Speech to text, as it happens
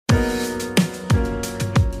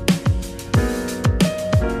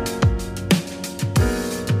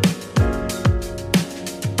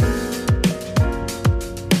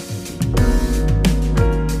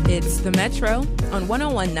Metro on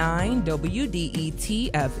 1019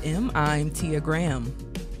 WDET FM. I'm Tia Graham.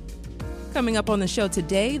 Coming up on the show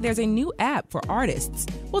today, there's a new app for artists.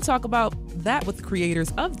 We'll talk about that with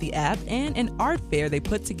creators of the app and an art fair they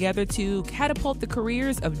put together to catapult the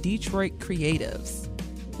careers of Detroit creatives.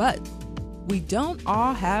 But we don't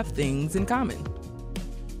all have things in common.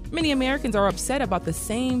 Many Americans are upset about the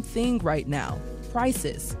same thing right now: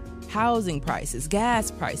 prices. Housing prices,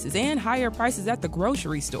 gas prices, and higher prices at the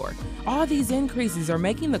grocery store. All these increases are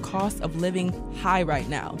making the cost of living high right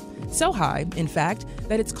now. So high, in fact,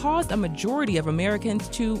 that it's caused a majority of Americans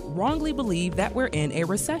to wrongly believe that we're in a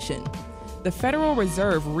recession. The Federal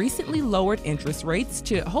Reserve recently lowered interest rates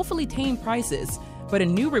to hopefully tame prices, but a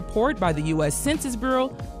new report by the U.S. Census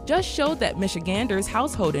Bureau just showed that Michiganders'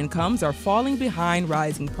 household incomes are falling behind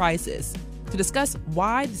rising prices. To discuss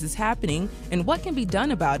why this is happening and what can be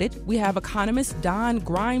done about it, we have economist Don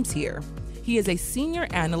Grimes here. He is a senior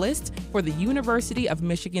analyst for the University of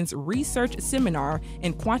Michigan's Research Seminar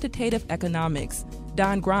in Quantitative Economics.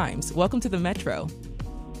 Don Grimes, welcome to the Metro.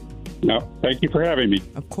 No, thank you for having me.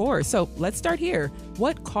 Of course. So let's start here.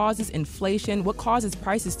 What causes inflation? What causes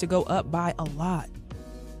prices to go up by a lot?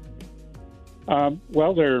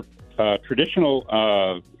 Well, their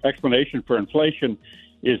traditional explanation for inflation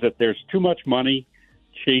is that there's too much money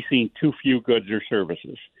chasing too few goods or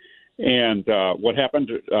services. And what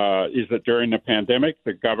happened is that during the pandemic,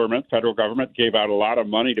 the federal government, gave out a lot of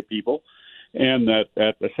money to people, and that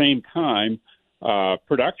at the same time,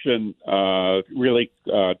 production really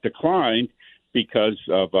declined because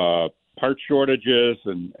of part shortages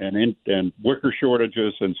and worker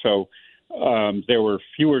shortages. And so there were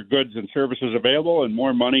fewer goods and services available and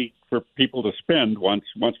more money for people to spend once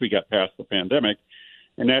we got past the pandemic.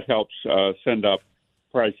 And that helps send up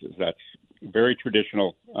prices. That's a very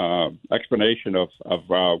traditional explanation of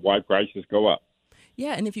why prices go up.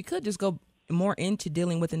 Yeah, and if you could just go more into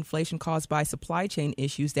dealing with inflation caused by supply chain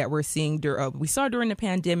issues that we're seeing. We saw during the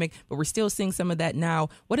pandemic, but we're still seeing some of that now.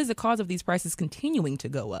 What is the cause of these prices continuing to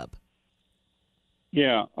go up?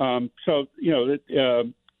 Yeah, so,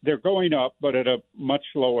 they're going up, but at a much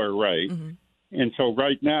slower rate. Mm-hmm. And so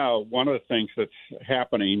right now, one of the things that's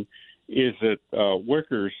happening is that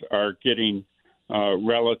workers are getting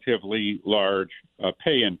relatively large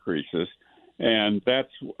pay increases, and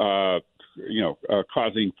that's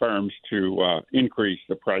causing firms to increase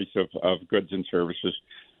the price of goods and services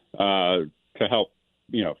to help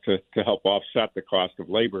to help offset the cost of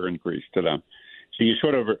labor increase to them. So you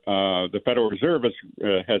sort of the Federal Reserve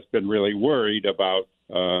has been really worried about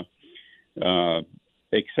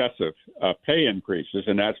excessive pay increases,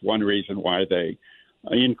 and that's one reason why they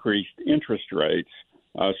increased interest rates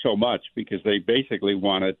so much, because they basically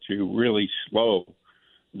wanted to really slow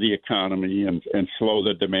the economy and slow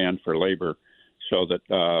the demand for labor so that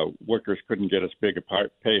workers couldn't get as big a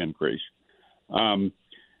pay increase.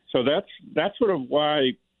 So that's sort of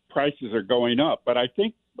why prices are going up. But I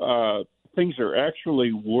think things are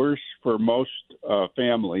actually worse for most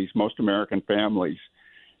families, most American families,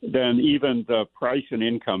 than even the price and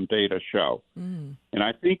income data show. Mm. And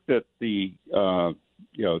I think that you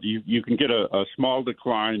can get a small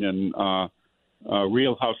decline in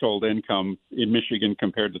real household income in Michigan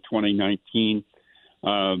compared to 2019,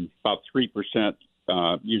 about 3%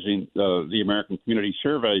 using the American Community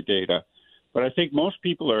Survey data. But I think most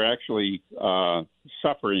people are actually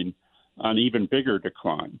suffering an even bigger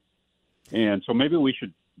decline. And so maybe we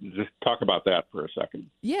should just talk about that for a second.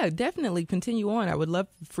 Yeah, definitely. Continue on. I would love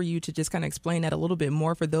for you to just kind of explain that a little bit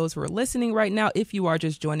more for those who are listening right now. If you are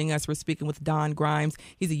just joining us, we're speaking with Don Grimes.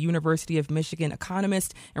 He's a University of Michigan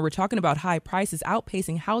economist, and we're talking about high prices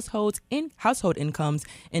outpacing household incomes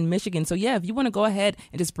in Michigan. So yeah, if you want to go ahead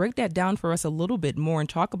and just break that down for us a little bit more and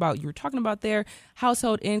talk about, you were talking about there,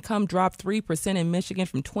 household income dropped 3% in Michigan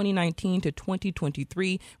from 2019 to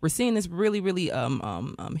 2023. We're seeing this really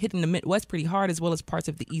hitting the Midwest pretty hard, as well as parts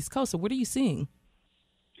of the East Coast. So what are you seeing?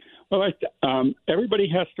 Well, everybody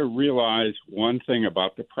has to realize one thing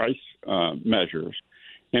about the price measures.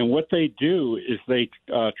 And what they do is they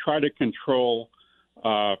try to control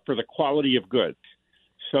for the quality of goods.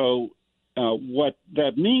 So what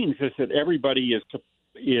that means is that everybody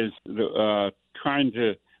is trying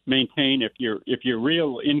to maintain, if your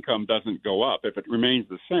real income doesn't go up, if it remains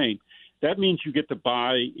the same, that means you get to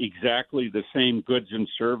buy exactly the same goods and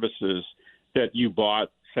services that you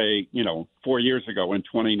bought, say, 4 years ago in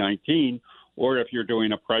 2019, or if you're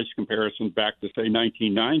doing a price comparison back to, say,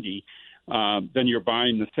 1990, then you're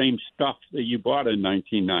buying the same stuff that you bought in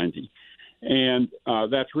 1990. And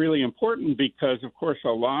that's really important because, of course, a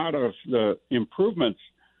lot of the improvements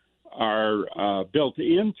are built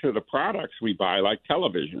into the products we buy, like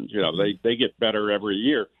televisions. They get better every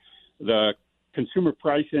year. The consumer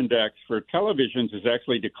price index for televisions is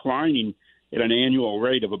actually declining at an annual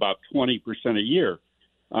rate of about 20% a year.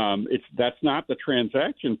 That's not the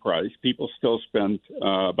transaction price. People still spend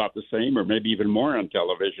about the same or maybe even more on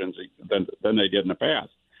televisions than they did in the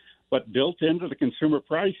past. But built into the consumer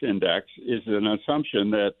price index is an assumption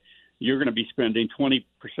that you're going to be spending 20%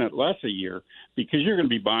 less a year because you're going to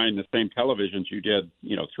be buying the same televisions you did,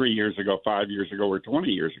 3 years ago, 5 years ago, or 20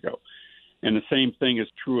 years ago. And the same thing is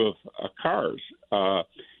true of cars.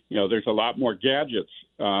 There's a lot more gadgets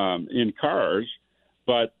in cars,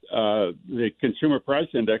 but the consumer price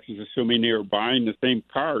index is assuming you're buying the same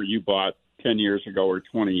car you bought 10 years ago or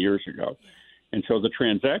 20 years ago. And so the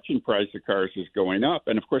transaction price of cars is going up.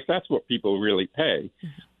 And, of course, that's what people really pay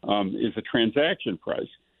is the transaction price.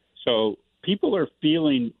 So people are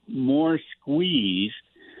feeling more squeezed,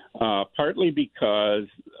 partly because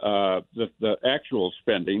the actual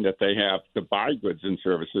spending that they have to buy goods and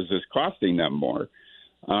services is costing them more.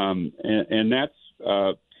 And that's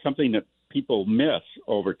something that people miss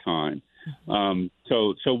over time.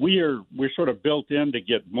 So we're sort of built in to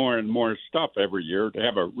get more and more stuff every year to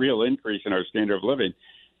have a real increase in our standard of living.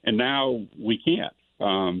 And now we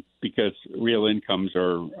can't because real incomes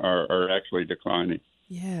are actually declining.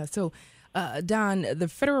 Yeah. So, Don, the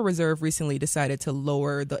Federal Reserve recently decided to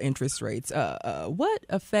lower the interest rates. What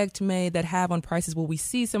effect may that have on prices? Will we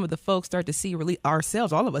see some of the folks start to see relief,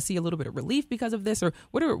 ourselves, all of us see a little bit of relief because of this? Or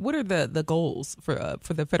what are the goals for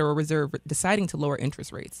the Federal Reserve deciding to lower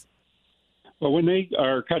interest rates? Well, when they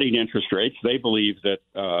are cutting interest rates, they believe that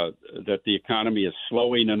the economy is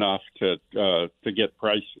slowing enough to get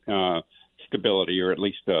price stability, or at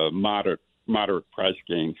least moderate price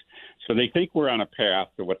gains. So they think we're on a path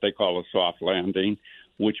to what they call a soft landing,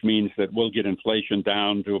 which means that we'll get inflation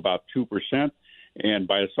down to about 2%. And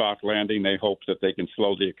by a soft landing, they hope that they can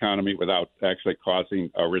slow the economy without actually causing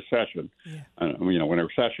a recession. Yeah. When a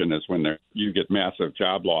recession is when you get massive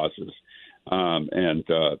job losses. And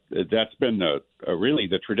that's been really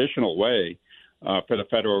the traditional way for the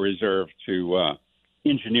Federal Reserve to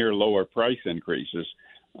engineer lower price increases.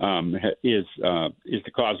 Is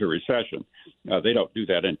to cause a recession. They don't do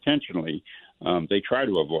that intentionally. They try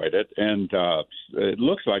to avoid it, and it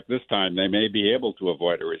looks like this time they may be able to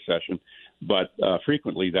avoid a recession, but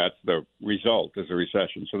frequently that's the result, is a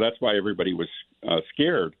recession. So that's why everybody was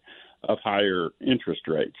scared of higher interest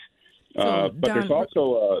rates. But Don, there's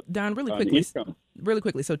also Don, really quickly.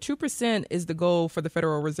 So 2% is the goal for the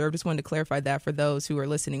Federal Reserve. Just wanted to clarify that for those who are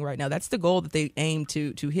listening right now. That's the goal that they aim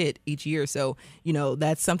to hit each year. So,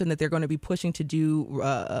 that's something that they're going to be pushing to do,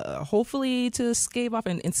 hopefully to scare off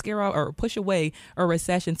and scare out or push away a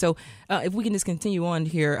recession. So if we can just continue on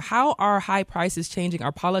here, how are high prices changing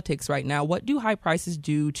our politics right now? What do high prices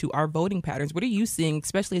do to our voting patterns? What are you seeing,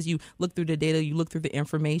 especially as you look through the data, you look through the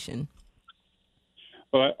information?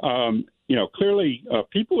 But, clearly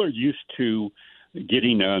people are used to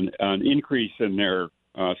getting an increase in their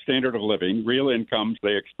standard of living. Real incomes,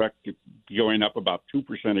 they expect to be going up about 2%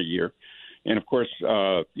 a year. And, of course,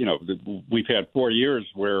 we've had 4 years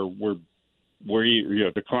where we're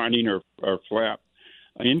declining or flat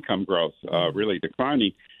income growth, really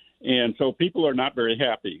declining. And so people are not very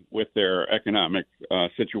happy with their economic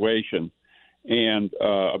situation. And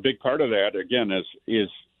a big part of that, again, is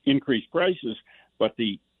increased prices. But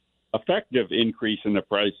the effective increase in the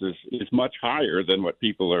prices is much higher than what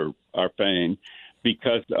people are paying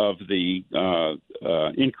because of the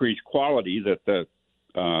increased quality that the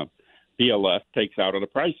BLS takes out of the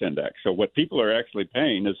price index. So what people are actually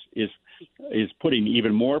paying is putting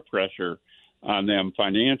even more pressure on them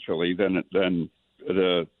financially than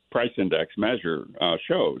the price index measure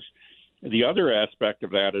shows. The other aspect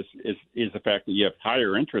of that is the fact that you have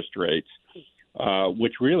higher interest rates,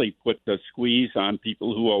 which really put the squeeze on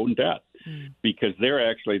people who own debt, because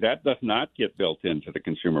that does not get built into the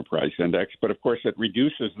consumer price index. But, of course, it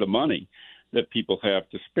reduces the money that people have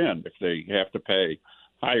to spend if they have to pay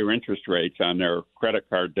higher interest rates on their credit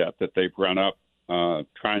card debt that they've run up,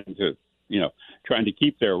 trying to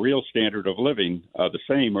keep their real standard of living the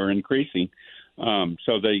same or increasing.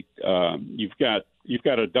 So you've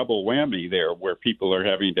got a double whammy there where people are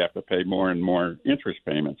having to have to pay more and more interest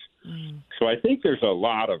payments. So I think there's a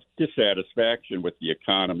lot of dissatisfaction with the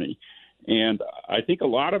economy. And I think a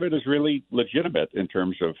lot of it is really legitimate in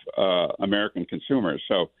terms of American consumers.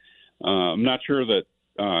 So I'm not sure that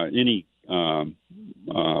any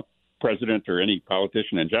president or any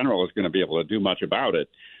politician in general is going to be able to do much about it.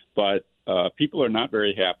 But people are not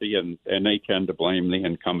very happy, and they tend to blame the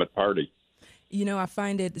incumbent party. I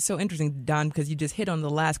find it so interesting, Don, because you just hit on the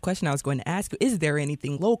last question I was going to ask you. Is there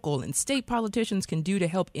anything local and state politicians can do to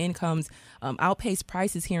help incomes outpace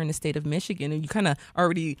prices here in the state of Michigan? And you kind of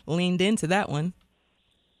already leaned into that one.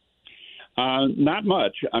 Not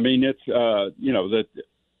much. I mean, it's, that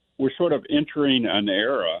we're sort of entering an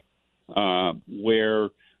era where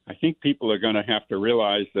I think people are going to have to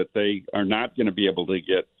realize that they are not going to be able to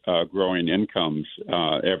get growing incomes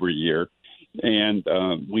every year. And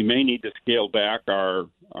we may need to scale back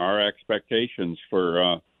our expectations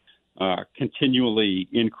for continually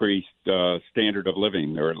increased standard of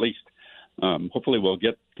living, or at least hopefully we'll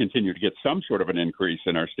continue to get some sort of an increase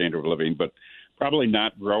in our standard of living, but probably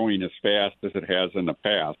not growing as fast as it has in the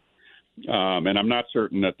past. And I'm not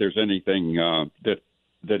certain that there's anything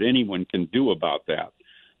that anyone can do about that.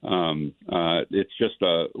 It's just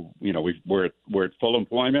we're at full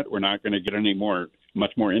employment. We're not going to get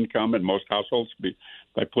much more income in most households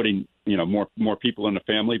by putting more people in the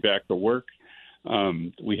family back to work.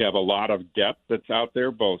 We have a lot of debt that's out there,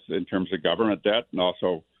 both in terms of government debt and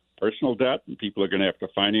also personal debt, and people are going to have to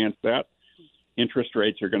finance that. Interest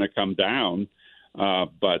rates are going to come down,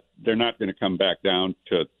 but they're not going to come back down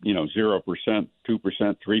to 0%, 2%,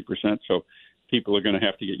 3%. So people are going to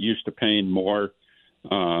have to get used to paying more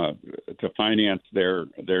to finance their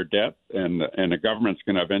debt, and the government's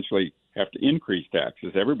going to eventually have to increase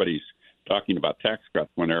taxes. Everybody's talking about tax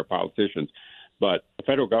cuts when they're politicians, but the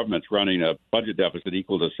federal government's running a budget deficit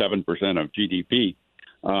equal to 7% of GDP,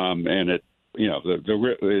 and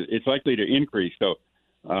it's likely to increase. So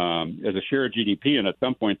as a share of GDP, and at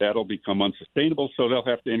some point that'll become unsustainable. So they'll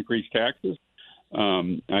have to increase taxes.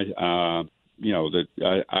 I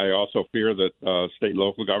also fear that state and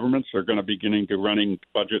local governments are going to be beginning to running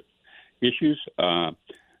budget issues.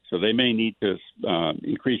 So they may need to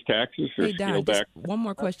increase taxes or scale back. One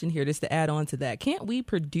more question here, just to add on to that. Can't we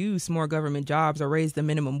produce more government jobs or raise the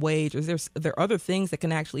minimum wage? Or are there other things that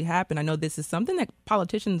can actually happen? I know this is something that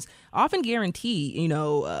politicians often guarantee,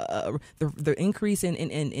 the increase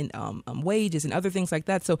in wages and other things like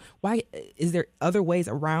that. So why is there other ways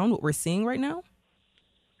around what we're seeing right now?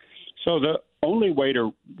 So the only way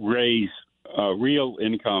to raise real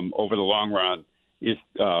income over the long run is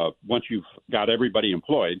once you've got everybody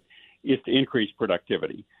employed, is to increase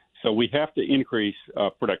productivity. So we have to increase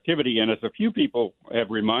productivity. And as a few people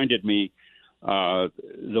have reminded me, the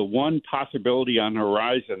one possibility on the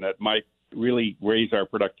horizon that might really raise our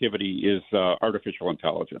productivity is artificial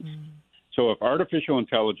intelligence. So if artificial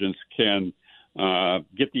intelligence can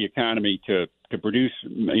get the economy to produce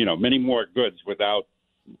many more goods without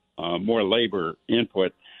more labor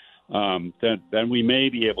input, then we may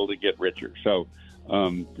be able to get richer. So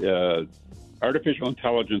artificial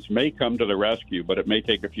intelligence may come to the rescue, but it may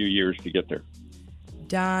take a few years to get there.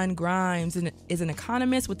 Don Grimes is an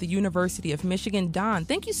economist with the University of Michigan. Don,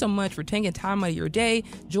 thank you so much for taking time out of your day,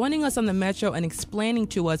 joining us on the Metro and explaining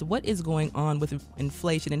to us what is going on with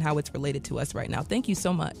inflation and how it's related to us right now. Thank you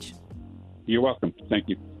so much. You're welcome. Thank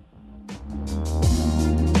you.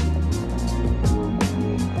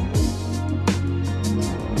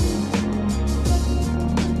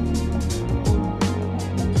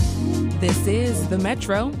 This is The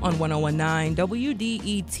Metro on 101.9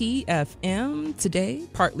 WDET FM. Today,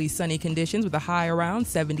 partly sunny conditions with a high around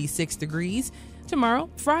 76 degrees.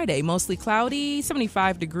 Tomorrow, Friday, mostly cloudy,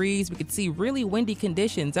 75 degrees. We could see really windy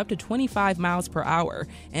conditions up to 25 miles per hour.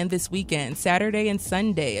 And this weekend, Saturday and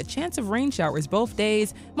Sunday, a chance of rain showers both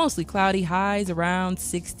days, mostly cloudy, highs around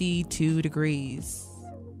 62 degrees.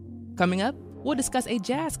 Coming up, we'll discuss a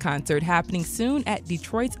jazz concert happening soon at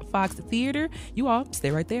Detroit's Fox Theater. You all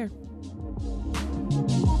stay right there.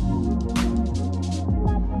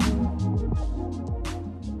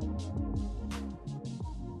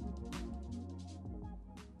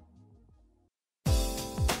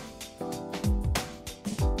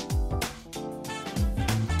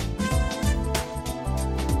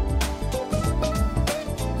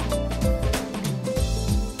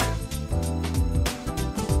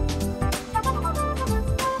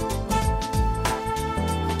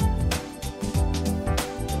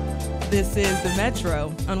 This is The Metro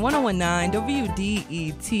on 101.9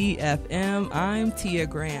 WDET FM. I'm Tia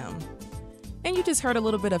Graham. And you just heard a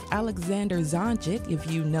little bit of Alexander Zonjic.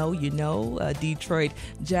 If you know, you know. Detroit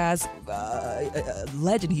jazz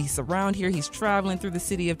legend. He's around here. He's traveling through the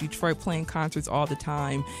city of Detroit, playing concerts all the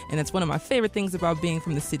time. And it's one of my favorite things about being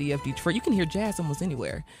from the city of Detroit. You can hear jazz almost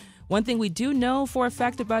anywhere. One thing we do know for a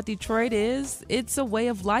fact about Detroit is it's a way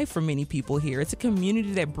of life for many people here. It's a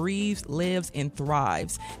community that breathes, lives, and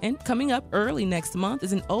thrives. And coming up early next month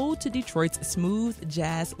is an ode to Detroit's smooth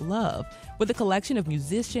jazz love, with a collection of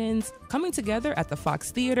musicians coming together at the Fox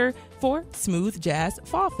Theater for Smooth Jazz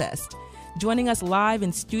Fall Fest. Joining us live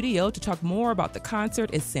in studio to talk more about the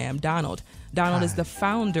concert is Sam Donald. Donald is the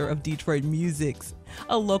founder of Detroit Musics,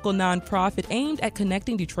 a local nonprofit aimed at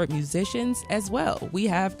connecting Detroit musicians as well. We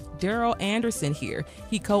have Daryl Anderson here.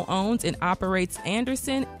 He co-owns and operates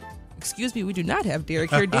Anderson. Excuse me, we do not have Derek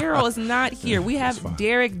here. Daryl is not here. We have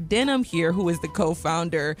Derek Denham here, who is the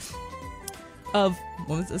co-founder of,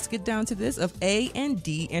 let's get down to this, of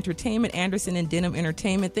A&D Entertainment, Anderson and Denham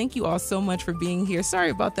Entertainment. Thank you all so much for being here. Sorry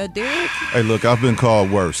about that, Derek. Hey, look, I've been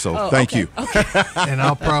called worse, so thank you. Okay. And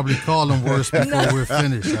I'll probably call them worse before we're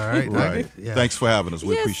finished, all right? Right. Yeah. Thanks for having us.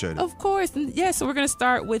 We appreciate it. Of course. And so we're going to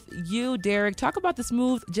start with you, Derek. Talk about the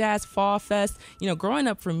Smooth Jazz Fall Fest. You know, growing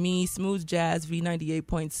up for me, Smooth Jazz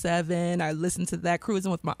V98.7, I listened to that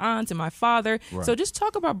cruising with my aunt and my father. Right. So just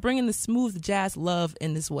talk about bringing the smooth jazz love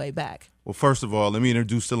in this way back. Well, first of all, let me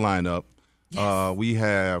introduce the lineup. Yes. We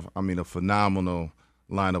have, a phenomenal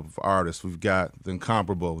lineup of artists. We've got the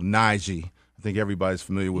incomparable Nige. I think everybody's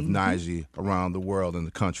familiar with Nige around the world and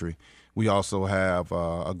the country. We also have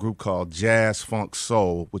a group called Jazz Funk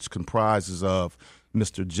Soul, which comprises of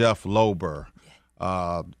Mr. Jeff Lober,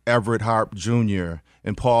 Everett Harp Jr.,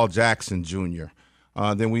 and Paul Jackson Jr.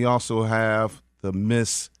 Then we also have the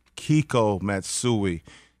Miss Kiko Matsui.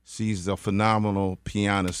 She's a phenomenal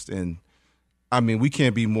pianist, and we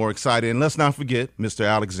can't be more excited. And let's not forget Mr.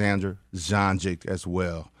 Alexander Zanjic as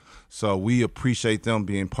well. So we appreciate them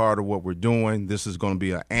being part of what we're doing. This is going to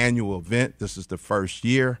be an annual event. This is the first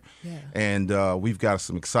year. Yeah. And we've got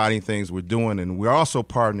some exciting things we're doing. And we're also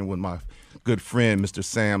partnering with my good friend, Mr.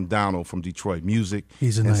 Sam Donald from Detroit Music.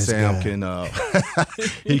 He's a nice Sam guy.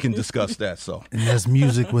 He can discuss that. So. And that's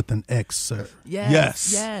music with an X, sir.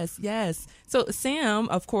 Yes. So Sam,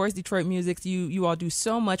 of course, Detroit Music, you all do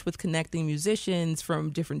so much with connecting musicians from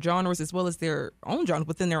different genres as well as their own genre,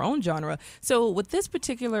 within their own genre. So with this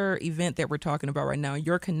particular event that we're talking about right now,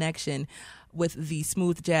 your connection with the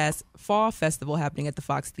Smooth Jazz Fall Festival happening at the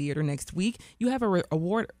Fox Theater next week, you have a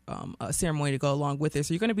award ceremony to go along with it.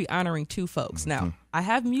 So you're going to be honoring two folks. Now, I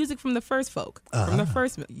have music from the first from the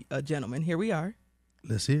first gentleman. Here we are.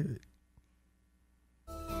 Let's hear it.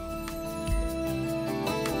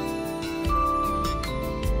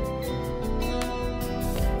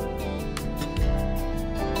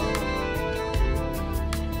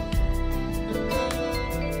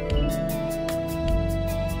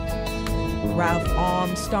 Ralph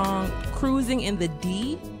Armstrong, Cruising in the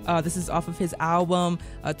D. This is off of his album,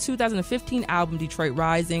 2015 album, Detroit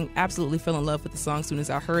Rising. Absolutely fell in love with the song as soon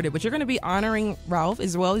as I heard it. But you're going to be honoring Ralph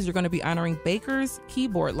as well as you're going to be honoring Baker's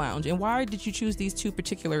Keyboard Lounge. And why did you choose these two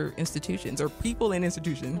particular institutions or people in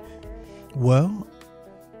institution? Well,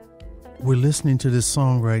 we're listening to this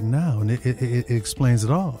song right now, and it explains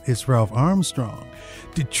it all. It's Ralph Armstrong.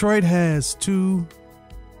 Detroit has two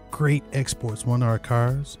great exports. One are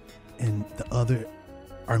cars, and the other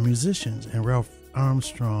are musicians. And Ralph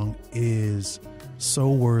Armstrong is so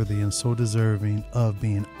worthy and so deserving of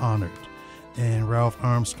being honored. And Ralph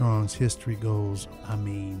Armstrong's history goes,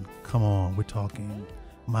 come on, we're talking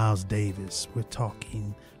Miles Davis, we're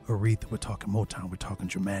talking Aretha, we're talking Motown, we're talking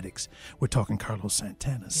Dramatics, we're talking Carlos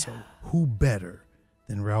Santana. Yeah. So who better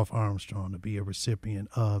than Ralph Armstrong to be a recipient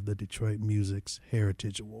of the Detroit Music's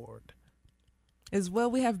Heritage Award? As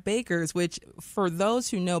well, we have Baker's, which for those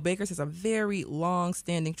who know, Baker's has a very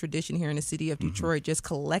long-standing tradition here in the city of Detroit, just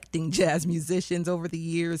collecting jazz musicians over the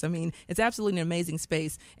years. It's absolutely an amazing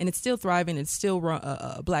space, and it's still thriving. It's still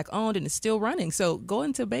Black-owned, and it's still running. So go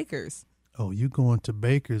into Baker's. Oh, you go into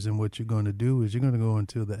Baker's, and what you're going to do is you're going to go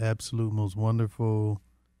into the absolute most wonderful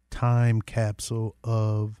time capsule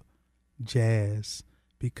of jazz,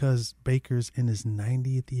 because Baker's in his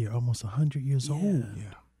 90th year, almost 100 years old.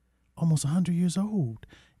 Yeah. Almost 100 years old.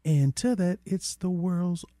 And to that, it's the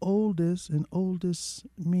world's oldest, and oldest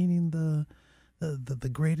meaning the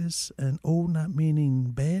greatest, and old not meaning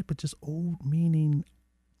bad, but just old meaning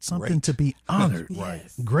something Great. To be honored. Right.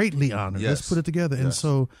 Greatly honored. Yes. Let's put it together. Yes. And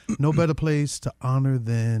so no better place to honor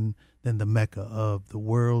than the Mecca of the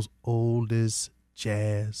world's oldest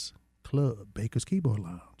jazz club, Baker's Keyboard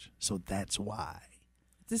Lounge. So that's why.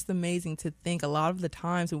 It's just amazing to think a lot of the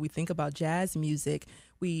times when we think about jazz music,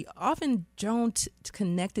 we often don't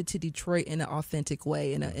connect it to Detroit in an authentic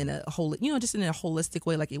way, in a whole, just in a holistic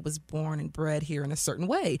way, like it was born and bred here in a certain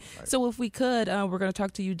way. Right. So if we could, we're going to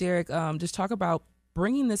talk to you, Derek, just talk about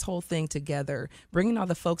bringing this whole thing together, bringing all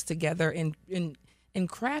the folks together and and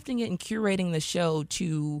crafting it and curating the show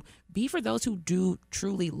to be for those who do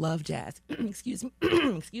truly love jazz. Excuse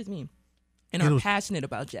me. And are passionate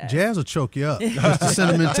about jazz. Jazz will choke you up. Just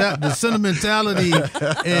the sentimentality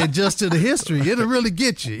and just to the history, it'll really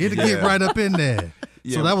get you. It'll get right up in there.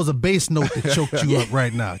 Yeah. So that was a bass note that choked you up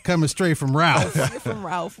right now, coming straight from Ralph. From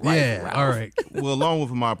Ralph, right? Yeah, Ralph. All right. Well, along with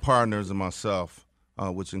my partners and myself,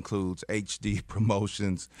 which includes HD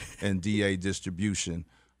Promotions and DA Distribution,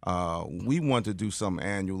 we want to do something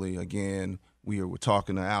annually. Again, we were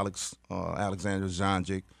talking to Alexander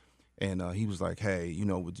Zanjic, and he was like, hey,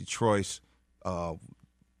 with Detroit's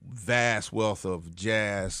vast wealth of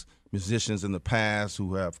jazz musicians in the past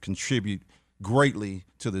who have contributed greatly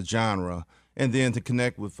to the genre, and then to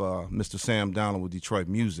connect with Mr. Sam Donald with Detroit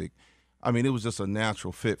Music, I mean, it was just a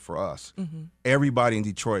natural fit for us. Mm-hmm. Everybody in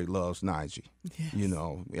Detroit loves Nige. Yes.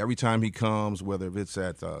 Every time he comes, whether it's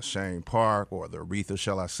at Cheyne Park or the Aretha,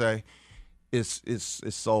 shall I say, it's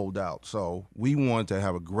sold out. So we want to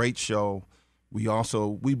have a great show.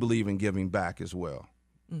 We believe in giving back as well.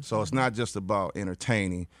 Mm-hmm. So it's not just about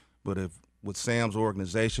entertaining, but with Sam's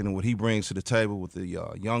organization and what he brings to the table with the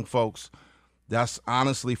young folks, that's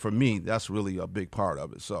honestly, for me, that's really a big part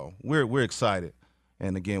of it. So we're excited.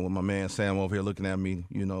 And again, with my man Sam over here looking at me,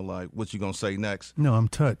 like, what you gonna say next? No, I'm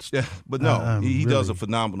touched. Yeah, but no, he does a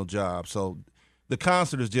phenomenal job. So the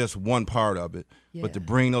concert is just one part of it. Yeah. But to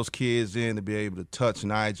bring those kids in, to be able to touch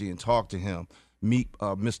Nige and talk to him, meet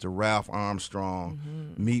Mr. Ralph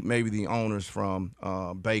Armstrong, meet maybe the owners from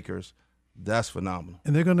Baker's, that's phenomenal.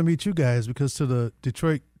 And they're going to meet you guys because to the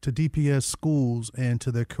Detroit, to DPS schools and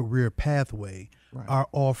to their career pathway are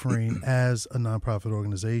offering as a nonprofit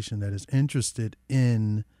organization that is interested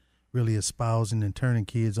in really espousing and turning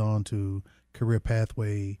kids on to career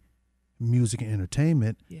pathway music and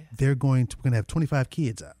entertainment. Yes. We're going to have 25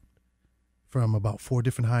 kids out from about 4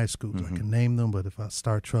 different high schools. Mm-hmm. I can name them, but if I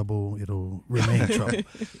start trouble, it'll remain trouble.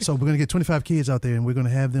 So we're going to get 25 kids out there, and we're going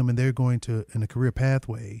to have them, and they're going to, in a career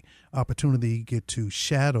pathway, opportunity get to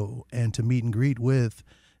shadow and to meet and greet with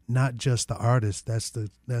not just the artist, that's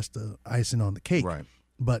the icing on the cake, right?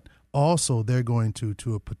 But also they're going to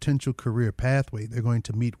a potential career pathway, they're going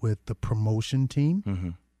to meet with the promotion team. Mm-hmm.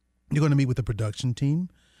 You're going to meet with the production team,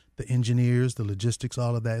 the engineers, the logistics,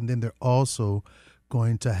 all of that, and then they're also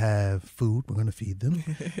going to have food. We're going to feed them.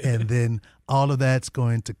 And then all of that's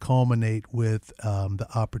going to culminate with the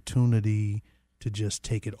opportunity to just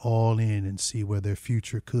take it all in and see where their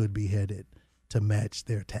future could be headed to match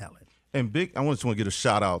their talent. And I just want to get a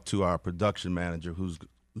shout out to our production manager who's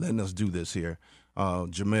letting us do this here,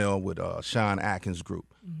 Jamel with Sean Atkins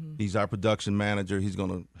Group. Mm-hmm. He's our production manager. He's going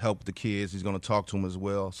to help the kids. He's going to talk to them as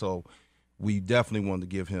well. So we definitely want to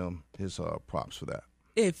give him his props for that.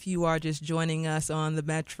 If you are just joining us on the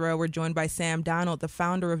Metro, we're joined by Sam Donald, the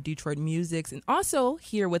founder of Detroit Music. And also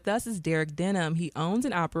here with us is Derek Denham. He owns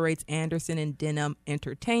and operates Anderson and Denham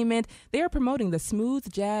Entertainment. They are promoting the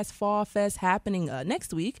Smooth Jazz Fall Fest happening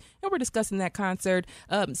next week, and we're discussing that concert.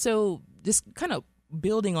 So just kind of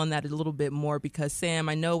building on that a little bit more, because Sam,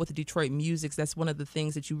 I know with the Detroit Music, that's one of the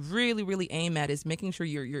things that you really, really aim at is making sure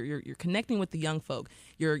you're connecting with the young folk.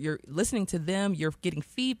 You're listening to them, you're getting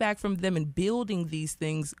feedback from them, and building these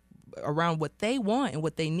things around what they want and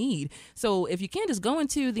what they need. So if you can, just go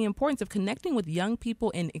into the importance of connecting with young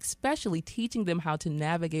people and especially teaching them how to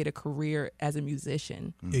navigate a career as a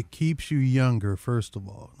musician. It keeps you younger, first of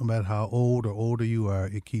all. No matter how old or older you are,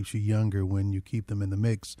 it keeps you younger when you keep them in the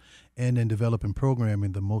mix. And in developing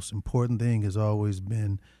programming, the most important thing has always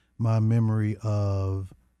been my memory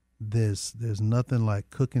of this. There's nothing like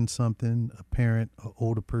cooking something, a parent, an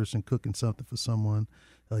older person cooking something for someone,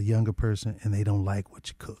 a younger person, and they don't like what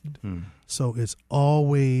you cooked. Mm. So it's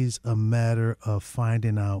always a matter of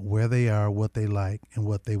finding out where they are, what they like, and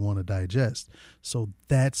what they want to digest. So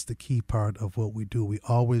that's the key part of what we do. We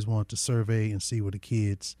always want to survey and see where the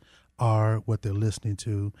kids are, what they're listening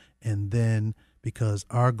to, and then because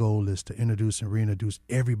our goal is to introduce and reintroduce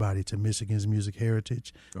everybody to Michigan's music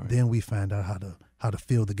heritage, right, then we find out how to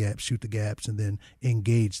fill the gaps, shoot the gaps, and then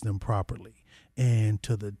engage them properly. And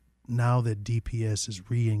now that DPS is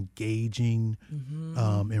re-engaging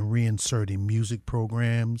and reinserting music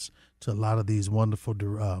programs to a lot of these wonderful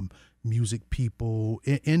music people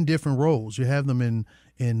in different roles. You have them in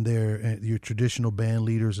your traditional band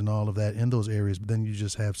leaders and all of that in those areas, but then you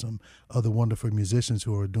just have some other wonderful musicians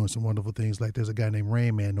who are doing some wonderful things. Like there's a guy named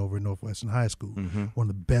Rain Man over at Northwestern High School, one of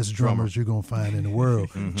the best drummers you're going to find in the world.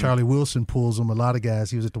 Charlie Wilson pulls them, a lot of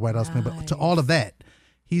guys. He was at the White House, but to all of that,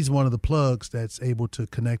 he's one of the plugs that's able to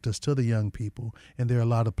connect us to the young people. And there are a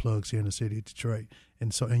lot of plugs here in the city of Detroit.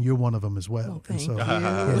 And you're one of them as well. Oh, so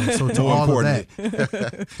to More all of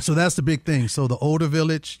that. So that's the big thing. So the older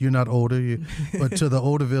village, you're not older, but to the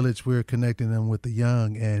older village, we're connecting them with the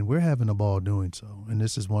young, and we're having a ball doing so. And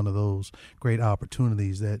this is one of those great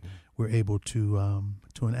opportunities that we're able to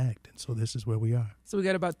enact. And so this is where we are. So we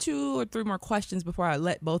got about 2 or 3 more questions before I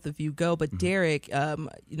let both of you go. But Derek,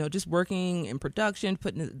 just working in production,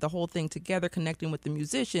 putting the whole thing together, connecting with the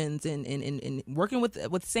musicians, and working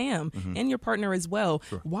with Sam and your partner as well.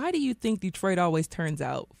 Sure. Why do you think Detroit always turns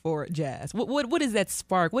out for jazz? What is that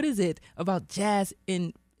spark? What is it about jazz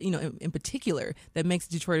in particular that makes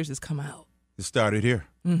Detroiters just come out? It started here.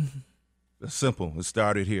 It's simple. It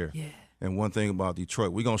started here. Yeah. And one thing about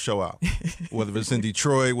Detroit, we're going to show out. Whether it's in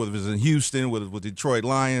Detroit, whether it's in Houston, whether it's with Detroit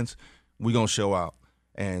Lions, we're going to show out.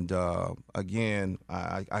 And, again,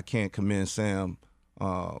 I can't commend Sam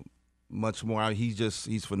much more.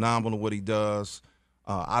 He's phenomenal what he does.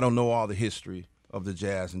 I don't know all the history of the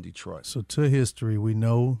jazz in Detroit. So to history, we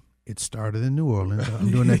know it started in New Orleans.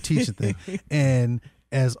 I'm doing that teaching thing. And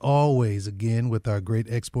as always, again, with our great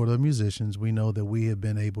export of musicians, we know that we have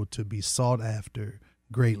been able to be sought after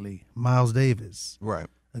greatly. Miles Davis. Right.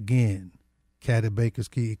 Again, Cat at Baker's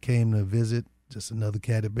Key came to visit, just another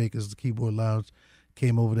Cat at Baker's Keyboard Lounge,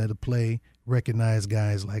 came over there to play, recognized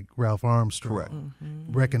guys like Ralph Armstrong. Correct.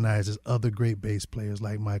 Recognizes other great bass players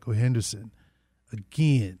like Michael Henderson.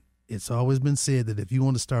 Again, it's always been said that if you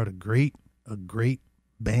want to start a great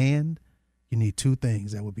band, you need 2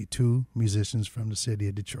 things. That would be 2 musicians from the city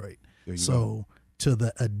of Detroit. So to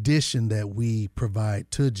the addition that we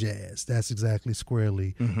provide to jazz, that's exactly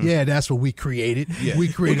squarely. Yeah, that's what we created. Yeah. We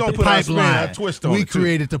created the put pipeline. Our twist on We it too.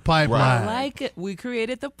 created the pipeline. I like it. We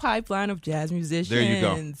created the pipeline of jazz musicians. There you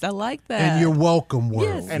go. I like that. And you're welcome,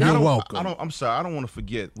 world. Yes. And you're welcome. I'm sorry, I don't want to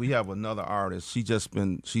forget. We have another artist. She's just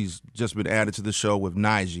been added to the show with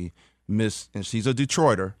Nige, and she's a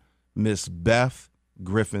Detroiter, Miss Beth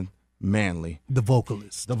Griffin Manley, the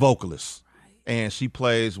vocalist. And she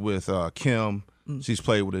plays with Kim. She's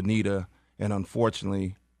played with Anita, and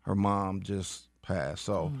unfortunately, her mom just passed.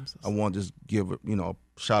 So I want to just give a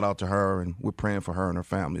shout out to her, and we're praying for her and her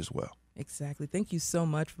family as well. Exactly. Thank you so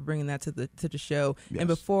much for bringing that to the show. Yes. And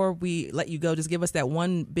before we let you go, just give us that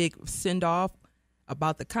one big send off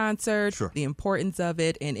about the concert, Sure. the importance of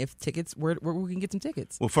it, and if tickets, where we can get some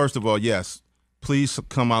tickets. Well, first of all, yes, please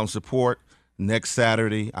come out and support next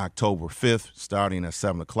Saturday, October 5th, starting at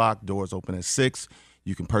 7 o'clock. Doors open at 6.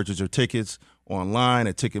 You can purchase your tickets online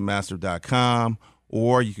at Ticketmaster.com,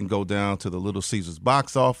 or you can go down to the Little Caesars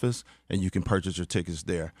box office and you can purchase your tickets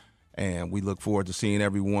there. And we look forward to seeing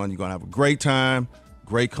everyone. You're going to have a great time,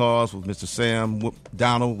 great cause with Mr. Sam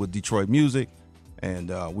Donald with Detroit Music, and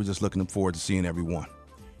we're just looking forward to seeing everyone.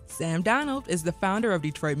 Sam Donald is the founder of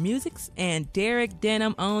Detroit Musics, and Derek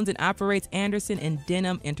Denham owns and operates Anderson and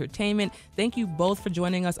Denham Entertainment. Thank you both for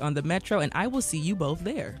joining us on the Metro, and I will see you both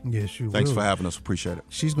there. Yes, you will. Thanks for having us. Appreciate it.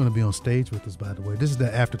 She's going to be on stage with us, by the way. This is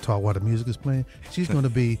the after talk while the music is playing. She's going to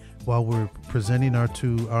be, while we're presenting our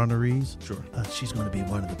 2 honorees, Sure. She's going to be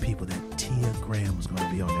one of the people that Tia Graham is going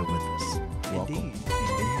to be on there with us. Welcome.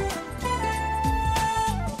 Indeed.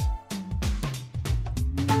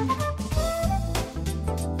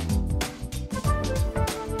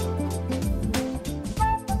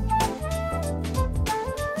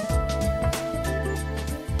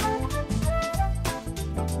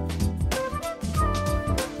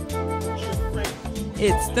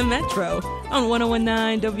 It's the Metro on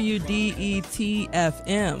 101.9 WDET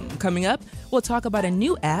FM. Coming up, we'll talk about a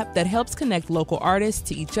new app that helps connect local artists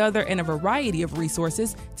to each other and a variety of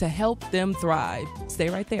resources to help them thrive. Stay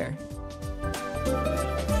right there.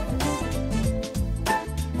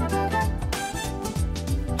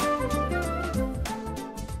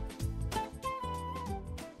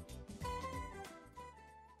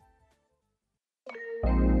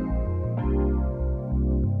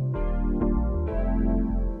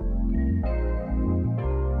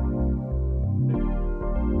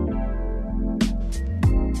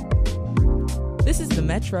 This is the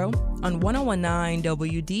Metro on 101.9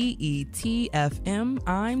 WDET FM.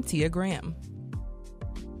 I'm Tia Graham.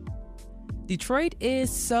 Detroit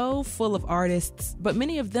is so full of artists, but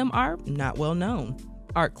many of them are not well known.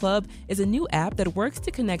 Art Clvb is a new app that works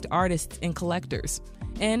to connect artists and collectors.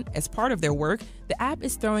 And as part of their work, the app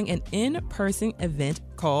is throwing an in-person event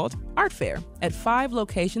called Art Fair at 5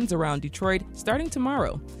 locations around Detroit starting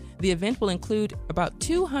tomorrow. The event will include about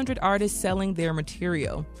 200 artists selling their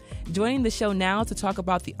material. Joining the show now to talk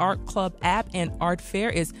about the Art Clvb app and Art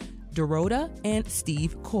Fair is Dorota and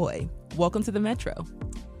Steve Coy. Welcome to the Metro.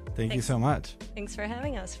 Thank you so much. Thanks for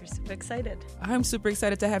having us. We're super excited. I'm super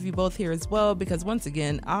excited to have you both here as well because, once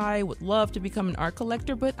again, I would love to become an art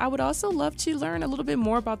collector, but I would also love to learn a little bit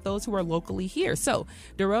more about those who are locally here. So,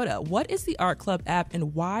 Dorota, what is the Art Club app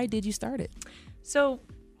and why did you start it? So,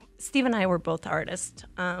 Steve and I were both artists.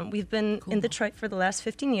 We've been in Detroit for the last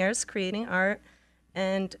 15 years creating art,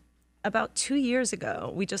 and about 2 years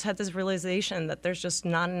ago, we just had this realization that there's just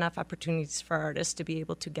not enough opportunities for artists to be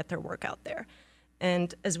able to get their work out there.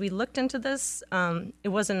 And as we looked into this, it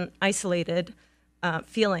wasn't an isolated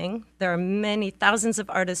feeling. There are many thousands of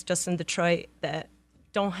artists just in Detroit that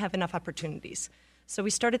don't have enough opportunities. So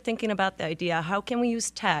we started thinking about the idea, how can we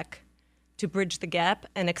use tech to bridge the gap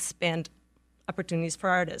and expand opportunities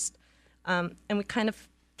for artists? And we kind of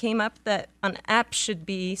came up that an app should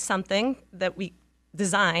be something that we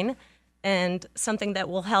design and something that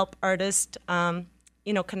will help artists,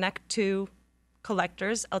 connect to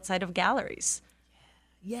collectors outside of galleries.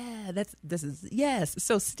 Yeah, yes.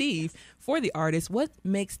 So, Steve, for the artist, what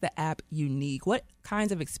makes the app unique? What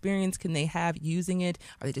kinds of experience can they have using it?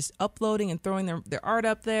 Are they just uploading and throwing their art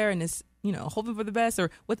up there and it's, hoping for the best,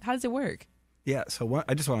 or how does it work? Yeah, so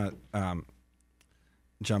I just want to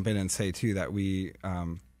jump in and say too that we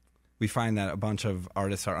find that a bunch of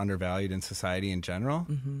artists are undervalued in society in general,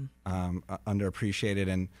 underappreciated,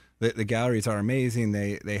 and the galleries are amazing.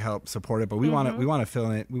 They help support it, but we want to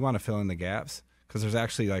fill in the gaps. Because there's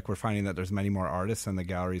actually, we're finding that there's many more artists than the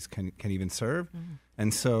galleries can even serve.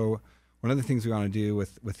 And so one of the things we want to do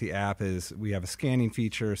with the app is we have a scanning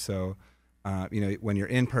feature. So, when you're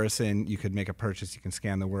in person, you could make a purchase, you can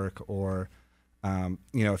scan the work, or,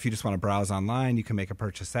 if you just want to browse online, you can make a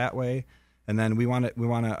purchase that way. And then we want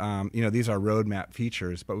to, these are roadmap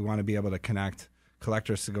features, but we want to be able to connect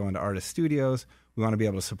collectors to go into artist studios. We want to be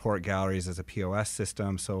able to support galleries as a POS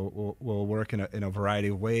system. So we'll work in a variety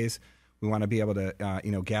of ways. We want to be able to,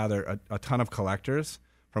 gather a ton of collectors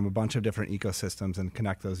from a bunch of different ecosystems and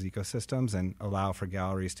connect those ecosystems and allow for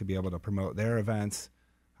galleries to be able to promote their events.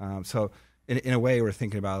 So in a way, we're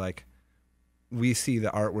thinking about, we see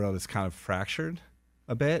the art world as kind of fractured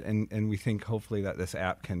a bit, and we think hopefully that this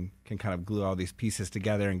app can kind of glue all these pieces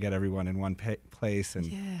together and get everyone in one place and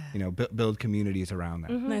build communities around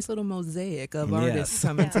that. Nice little mosaic of artists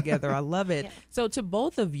coming together. I love it. So to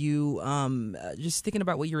both of you, just thinking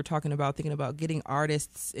about what you were talking about, thinking about getting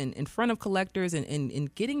artists in front of collectors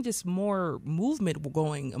and getting just more movement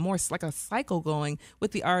going, more like a cycle going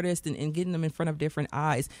with the artist and getting them in front of different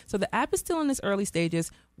eyes. So the app is still in its early stages.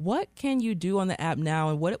 What can you do on the app now,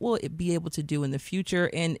 and what will it be able to do in the future?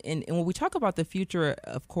 And when we talk about the future,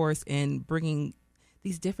 of course, and bringing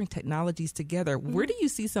these different technologies together, where do you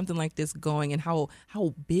see something like this going, and how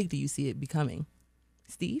big do you see it becoming?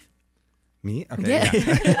 Steve? Me? Okay. Yeah.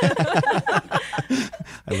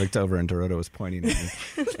 I looked over and Dorota was pointing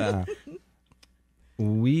at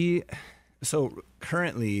me. So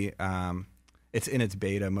currently, it's in its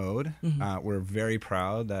beta mode. We're very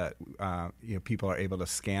proud that people are able to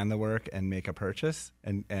scan the work and make a purchase,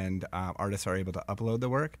 and artists are able to upload the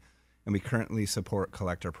work. And we currently support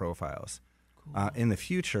collector profiles. Cool. In the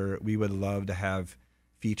future, we would love to have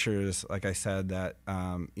features, like I said, that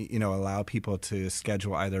allow people to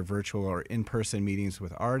schedule either virtual or in-person meetings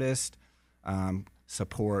with artists,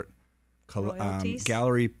 support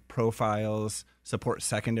gallery profiles, support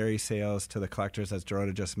secondary sales to the collectors, as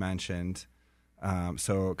Dorota just mentioned.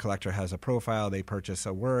 So a collector has a profile, they purchase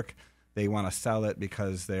a work, they want to sell it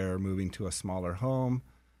because they're moving to a smaller home.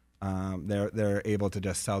 They're able to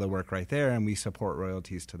just sell the work right there, and we support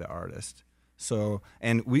royalties to the artist. So,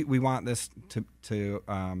 and we want this to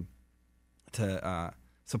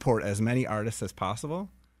support as many artists as possible.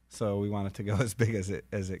 So we want it to go as big as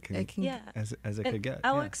it could get.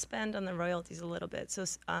 I'll expand on the royalties a little bit. So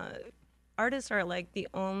artists are like the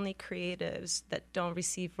only creatives that don't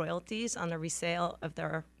receive royalties on the resale of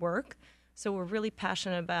their work. So we're really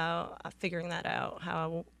passionate about figuring that out,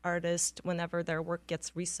 how artists, whenever their work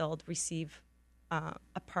gets resold, receive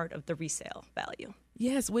a part of the resale value.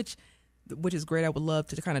 Yes, which is great. I would love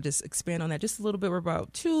to kind of just expand on that just a little bit. We're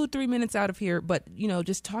about 2-3 minutes out of here, but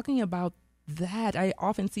just talking about that, I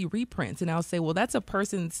often see reprints, and I'll say, well, that's a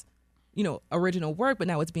person's original work, but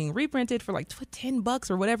now it's being reprinted for like $10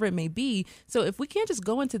 or whatever it may be. So if we can't just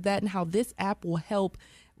go into that and how this app will help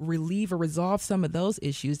relieve or resolve some of those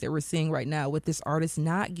issues that we're seeing right now with this artist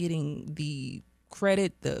not getting the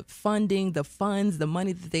credit, the funding, the funds, the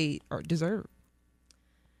money that they deserve.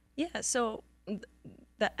 Yeah, so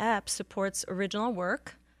the app supports original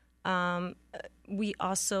work. We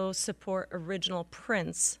also support original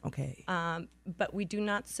prints. Okay. But we do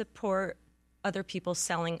not support other people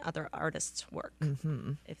selling other artists' work,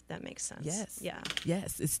 if that makes sense. Yes. Yeah.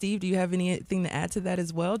 Yes. Steve, do you have anything to add to that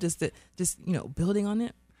as well? Just building on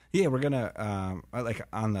it? Yeah, we're gonna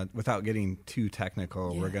without getting too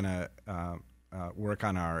technical, we're gonna work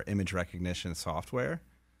on our image recognition software.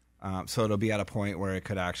 So it'll be at a point where it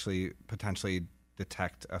could actually potentially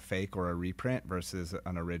detect a fake or a reprint versus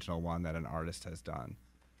an original one that an artist has done.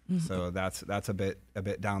 So that's a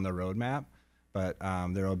bit down the roadmap, but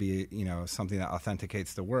there will be something that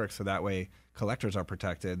authenticates the work, so that way collectors are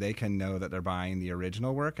protected. They can know that they're buying the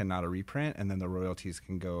original work and not a reprint, and then the royalties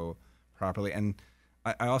can go properly. And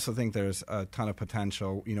I also think there's a ton of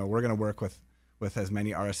potential. We're going to work with as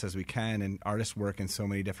many artists as we can, and artists work in so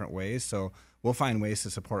many different ways. So we'll find ways to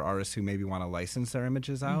support artists who maybe want to license their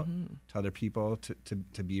images out to other people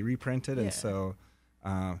to be reprinted. And so,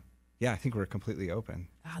 I think we're completely open.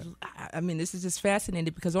 I mean, this is just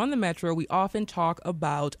fascinating because on the Metro, we often talk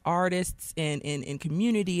about artists and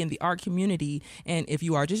community and the art community. And if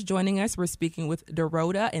you are just joining us, we're speaking with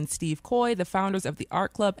Dorota and Steve Coy, the founders of the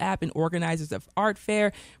Art Clvb app and organizers of Art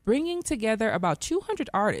Fair, bringing together about 200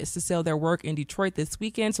 artists to sell their work in Detroit this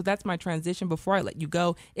weekend. So that's my transition before I let you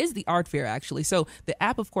go, is the Art Fair, actually. So the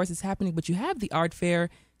app, of course, is happening, but you have the Art Fair.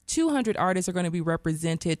 200 artists are going to be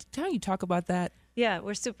represented. Can you talk about that? Yeah,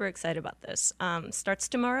 we're super excited about this. Starts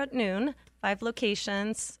tomorrow at noon, 5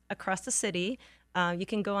 locations across the city. You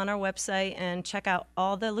can go on our website and check out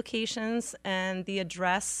all the locations, and the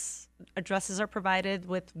addresses are provided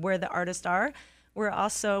with where the artists are.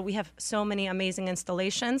 We have so many amazing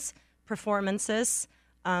installations, performances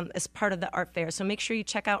as part of the art fair. So make sure you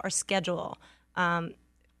check out our schedule.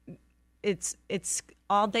 It's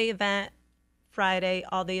all-day event Friday,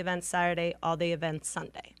 all-day event Saturday, all-day event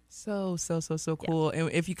Sunday. So cool. Yeah.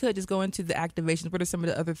 And if you could just go into the activations, what are some of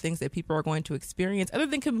the other things that people are going to experience other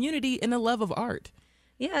than community and the love of art?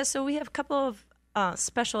 Yeah, so we have a couple of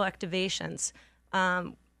special activations.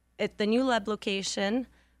 At the New Lab location,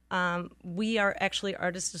 we are actually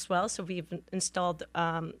artists as well, so we've installed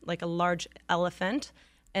like a large elephant.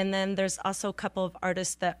 And then there's also a couple of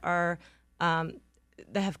artists that are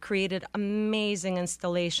that have created amazing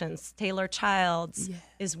installations. Taylor Childs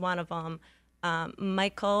is one of them.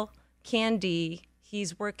 Michael Candy,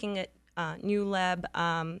 he's working at New Lab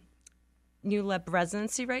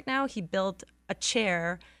residency right now. He built a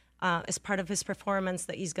chair as part of his performance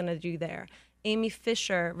that he's going to do there. Amy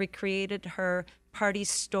Fisher recreated her party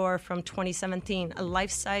store from 2017, a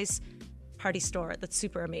life-size party store that's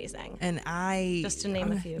super amazing. And just to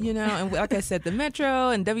name a few. And like I said, the Metro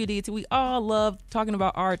and WDET, we all love talking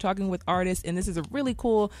about art, talking with artists, and this is a really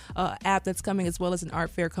cool app that's coming, as well as an art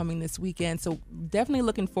fair coming this weekend. So definitely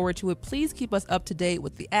looking forward to it. Please keep us up to date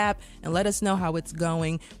with the app and let us know how it's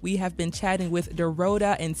going. We have been chatting with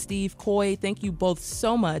Dorota and Steve Coy. Thank you both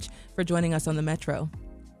so much for joining us on the Metro.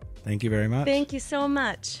 Thank you very much. Thank you so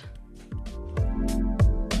much.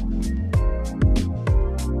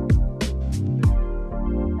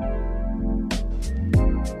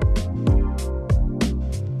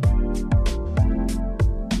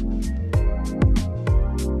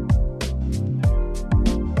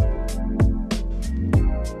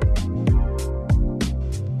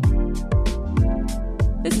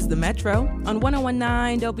 This is the Metro on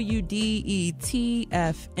 101.9 WDET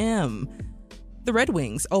FM. The Red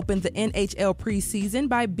Wings opened the NHL preseason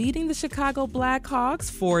by beating the Chicago Blackhawks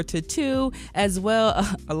 4-2. As well,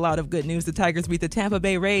 a lot of good news. The Tigers beat the Tampa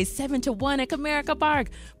Bay Rays 7-1 at Comerica Park.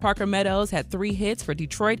 Parker Meadows had 3 hits for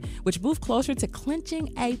Detroit, which moved closer to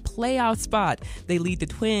clinching a playoff spot. They lead the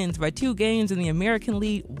Twins by 2 games in the American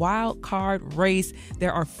League wild card race.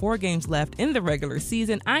 There are 4 games left in the regular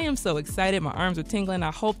season. I am so excited. My arms are tingling.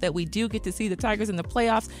 I hope that we do get to see the Tigers in the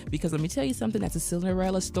playoffs, because let me tell you something, that's a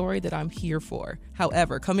Cinderella story that I'm here for.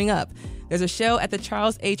 However, coming up, there's a show at the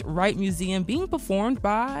Charles H. Wright Museum being performed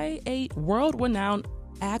by a world-renowned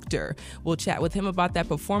actor. We'll chat with him about that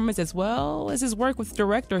performance, as well as his work with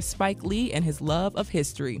director Spike Lee and his love of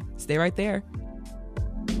history. Stay right there.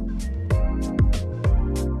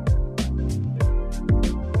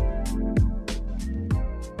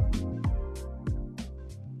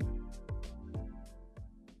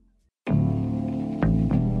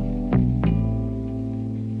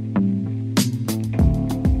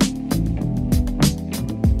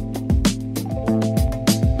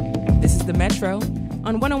 Metro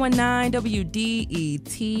on 101.9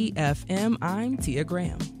 WDET FM. I'm Tia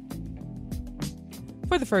Graham.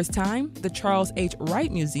 For the first time, the Charles H.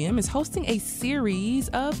 Wright Museum is hosting a series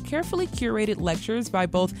of carefully curated lectures by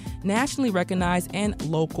both nationally recognized and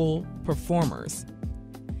local performers.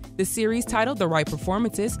 The series, titled The Wright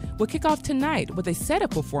Performances, will kick off tonight with a set of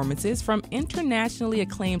performances from internationally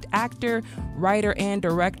acclaimed actor, writer, and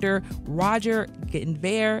director Roger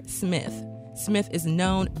Guenveur Smith. Smith is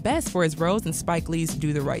known best for his roles in Spike Lee's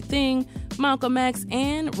Do the Right Thing, Malcolm X,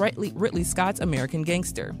 and Ridley Scott's American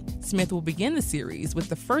Gangster. Smith will begin the series with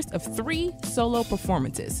the first of 3 solo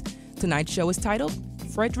performances. Tonight's show is titled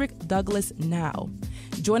Frederick Douglass Now.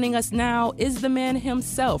 Joining us now is the man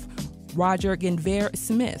himself, Roger Guenveur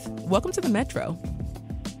Smith. Welcome to the Metro.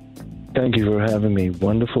 Thank you for having me.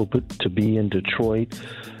 Wonderful to be in Detroit.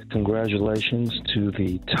 Congratulations to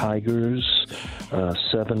the Tigers,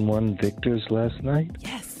 7-1 victors last night.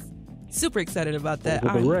 Yes. Super excited about that.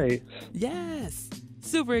 Over the Rays. Yes.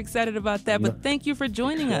 Super excited about that, but thank you for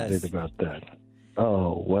joining us. Excited about that.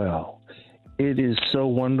 Oh, wow. It is so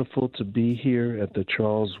wonderful to be here at the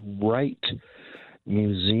Charles Wright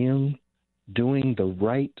Museum doing the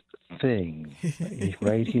right thing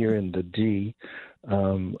right here in the D.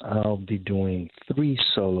 I'll be doing 3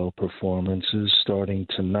 solo performances starting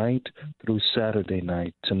tonight through Saturday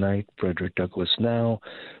night. Tonight, Frederick Douglass Now.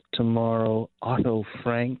 Tomorrow, Otto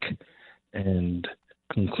Frank. And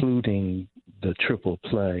concluding the triple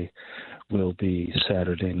play will be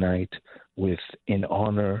Saturday night with In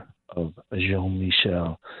Honor of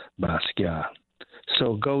Jean-Michel Basquiat.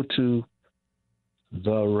 So go to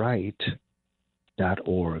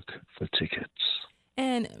thewright.org for tickets.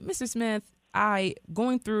 And Mr. Smith,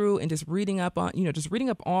 going through and just reading up on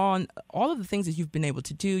all of the things that you've been able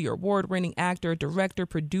to do. You're award-winning actor, director,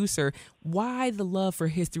 producer. Why the love for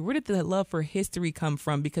history? Where did the love for history come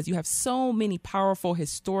from? Because you have so many powerful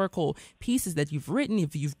historical pieces that you've written,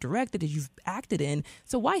 if you've directed, if you've acted in.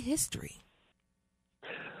 So why history?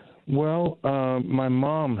 Well, my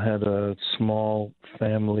mom had a small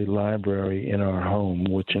family library in our home,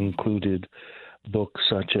 which included books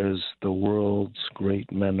such as The World's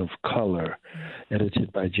Great Men of Color,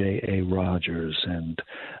 edited by J.A. Rogers, and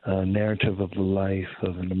a narrative of the life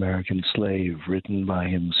of an American slave written by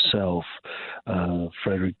himself,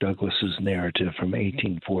 Frederick Douglass's narrative from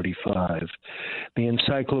 1845. The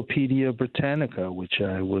Encyclopedia Britannica, which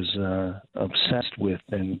I was obsessed with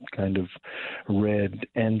and kind of read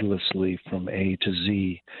endlessly from A to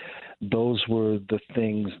Z. Those were the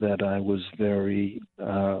things that I was very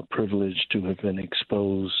privileged to have been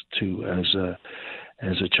exposed to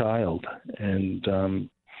as a child, and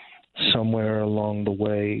somewhere along the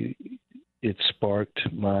way, it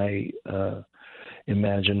sparked my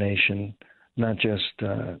imagination, not just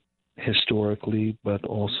historically but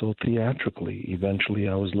also theatrically. Eventually,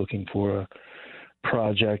 I was looking for a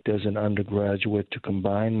project as an undergraduate to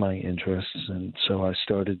combine my interests, and so I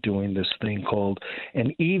started doing this thing called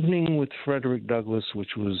An Evening with Frederick Douglass,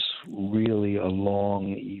 which was really a long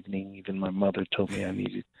evening. Even my mother told me I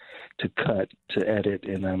needed to cut to edit,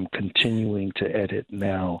 and I'm continuing to edit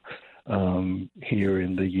now here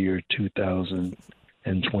in the year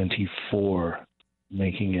 2024,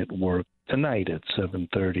 making it work tonight at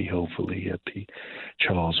 7:30, hopefully, at the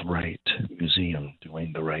Charles Wright Museum,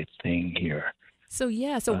 doing the right thing here. So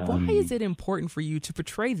why is it important for you to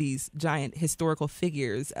portray these giant historical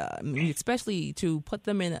figures, especially to put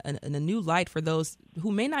them in a new light for those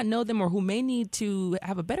who may not know them or who may need to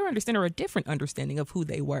have a better understanding or a different understanding of who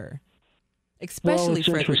they were? Especially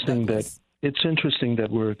Frederick Douglass. It's interesting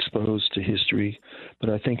that we're exposed to history, but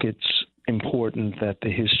I think it's important that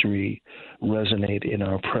the history resonate in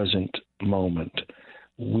our present moment.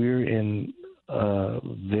 We're in a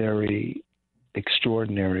very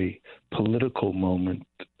extraordinary political moment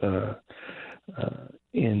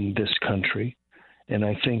in this country, and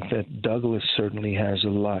I think that Douglass certainly has a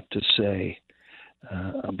lot to say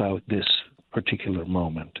about this particular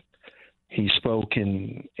moment. He spoke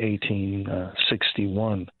in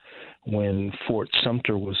 1861 when Fort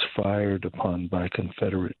Sumter was fired upon by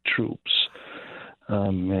Confederate troops,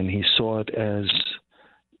 and he saw it as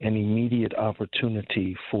an immediate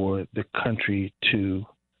opportunity for the country to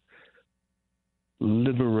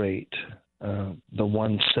liberate the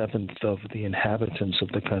 1/7 of the inhabitants of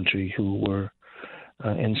the country who were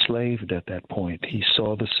enslaved at that point. He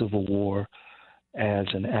saw the Civil War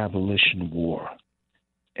as an abolition war.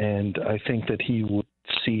 And I think that he would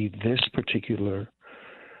see this particular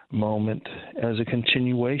moment as a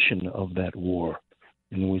continuation of that war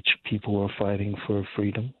in which people are fighting for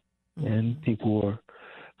freedom and people are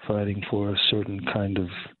fighting for a certain kind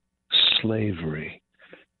of slavery.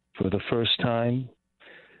 For the first time,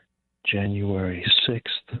 January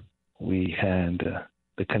 6th, we had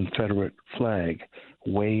the Confederate flag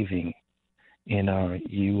waving in our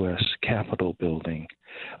U.S. Capitol building,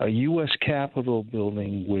 a U.S. Capitol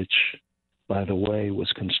building which, by the way,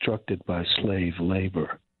 was constructed by slave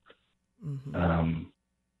labor. Mm-hmm.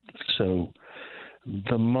 So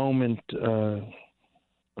the moment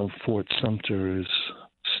of Fort Sumter is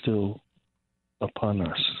still upon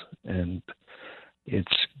us, and it's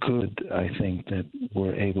good, I think, that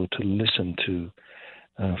we're able to listen to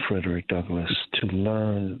Frederick Douglass, to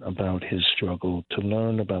learn about his struggle, to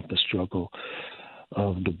learn about the struggle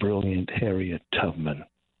of the brilliant Harriet Tubman,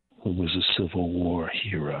 who was a Civil War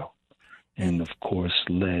hero, and of course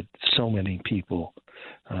led so many people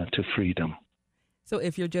to freedom. So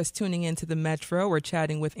if you're just tuning into the Metro, we're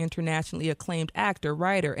chatting with internationally acclaimed actor,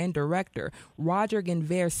 writer, and director Roger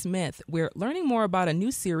Guenveur Smith. We're learning more about a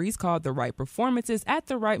new series called The Wright Performances at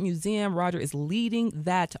the Wright Museum. Roger is leading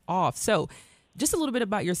that off. So just a little bit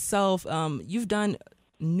about yourself. You've done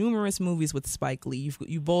numerous movies with Spike Lee.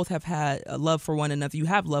 You both have had a love for one another. You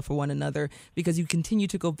have love for one another because you continue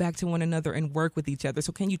to go back to one another and work with each other.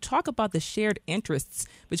 So can you talk about the shared interests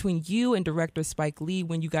between you and director Spike Lee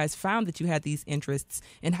when you guys found that you had these interests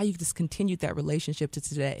and how you just continued that relationship to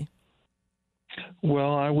today?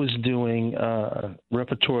 Well, I was doing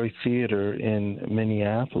repertory theater in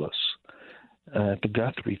Minneapolis at the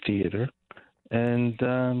Guthrie Theater, and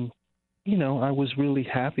I was really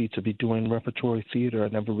happy to be doing repertory theater. I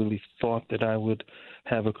never really thought that I would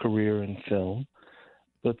have a career in film.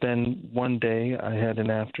 But then one day I had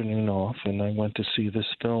an afternoon off, and I went to see this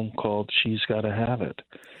film called She's Gotta Have It.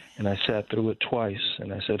 And I sat through it twice,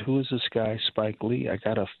 and I said, who is this guy, Spike Lee? I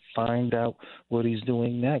got to find out what he's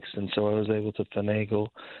doing next. And so I was able to finagle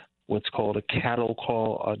what's called a cattle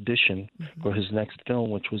call audition for his next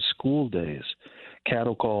film, which was School Days.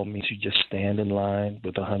 Cattle call means you just stand in line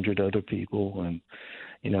with 100 other people, and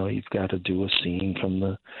you've got to do a scene from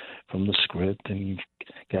the script, and you've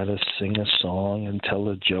got to sing a song and tell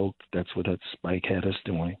a joke. That's what Spike had us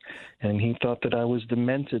doing, and he thought that I was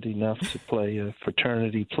demented enough to play a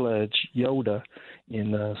fraternity pledge, Yoda,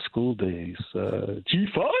 in School Days,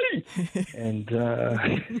 G5, and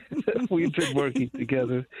we've been working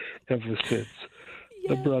together ever since. Yes.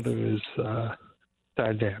 The brother is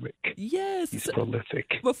dynamic. Yes. He's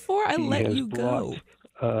prolific. Before I let you go,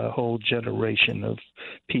 a whole generation of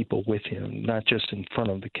people with him, not just in front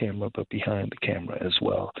of the camera, but behind the camera as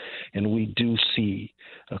well. And we do see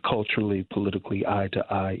culturally, politically, eye to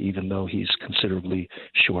eye, even though he's considerably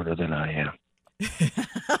shorter than I am.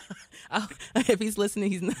 If he's listening,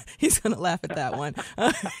 he's going to laugh at that one.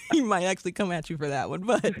 He might actually come at you for that one.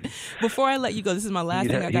 But before I let you go, this is my last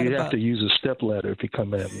thing I got You'd about. have to use a stepladder if he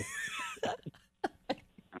come at me.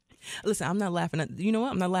 Listen, I'm not laughing. You know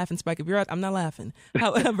what? I'm not laughing, Spike. If you're out, I'm not laughing.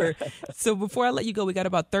 However, so before I let you go, we got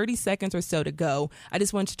about 30 seconds or so to go. I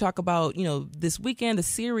just want to talk about, this weekend, the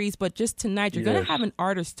series, but just tonight, you're going to have an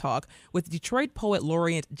artist talk with Detroit Poet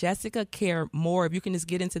Laureate Jessica Care Moore. If you can just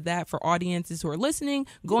get into that for audiences who are listening,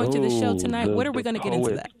 going to the show tonight. What are we going to get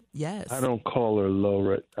into that? Yes. I don't call her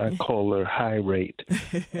laureate. I call her high rate.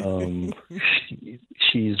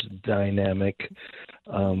 She's dynamic.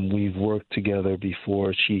 We've worked together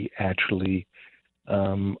before. She actually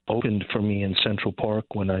opened for me in Central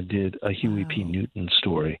Park when I did a Huey P. Newton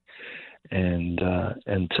story. And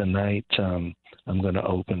tonight I'm going to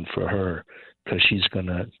open for her because she's going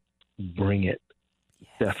to bring it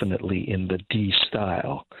definitely in the D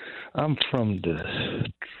style. I'm from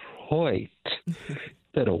Detroit.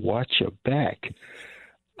 Better watch your back.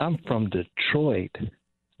 I'm from Detroit,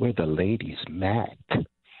 where the ladies mac.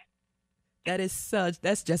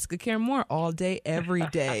 That's Jessica Care Moore all day, every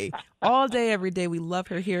day. All day, every day. We love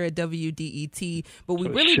her here at WDET, but we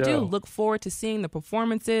really do look forward to seeing the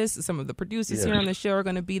performances. Some of the producers here on the show are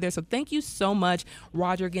going to be there. So thank you so much,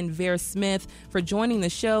 Roger Guenveur Smith, for joining the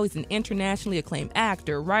show. He's an internationally acclaimed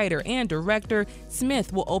actor, writer, and director.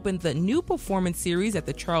 Smith will open the new performance series at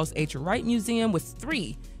the Charles H. Wright Museum with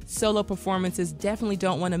 3 solo performances. Definitely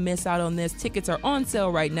don't want to miss out on this. Tickets are on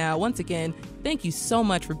sale right now. Once again, thank you so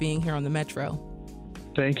much for being here on the Metro.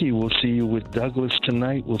 Thank you. We'll see you with Douglas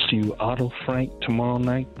tonight. We'll see you Otto Frank tomorrow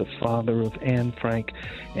night, the father of Anne Frank,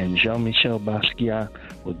 and Jean-Michel Basquiat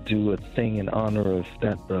will do a thing in honor of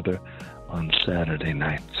that brother on Saturday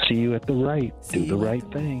night. See you at the Wright. Do the right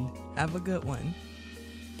thing. Have a good one.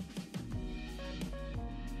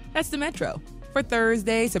 That's the Metro. For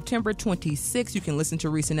Thursday, September 26th, you can listen to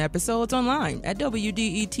recent episodes online at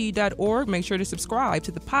WDET.org. Make sure to subscribe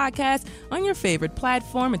to the podcast on your favorite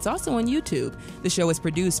platform. It's also on YouTube. The show is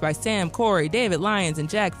produced by Sam Corey, David Lyons, and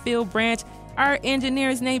Jack Philbranch. Our engineer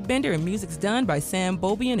is Nate Bender, and music's done by Sam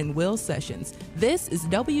Bobian and Will Sessions. This is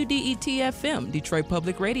WDET-FM, Detroit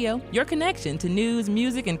Public Radio, your connection to news,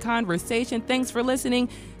 music, and conversation. Thanks for listening.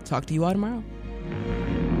 Talk to you all tomorrow.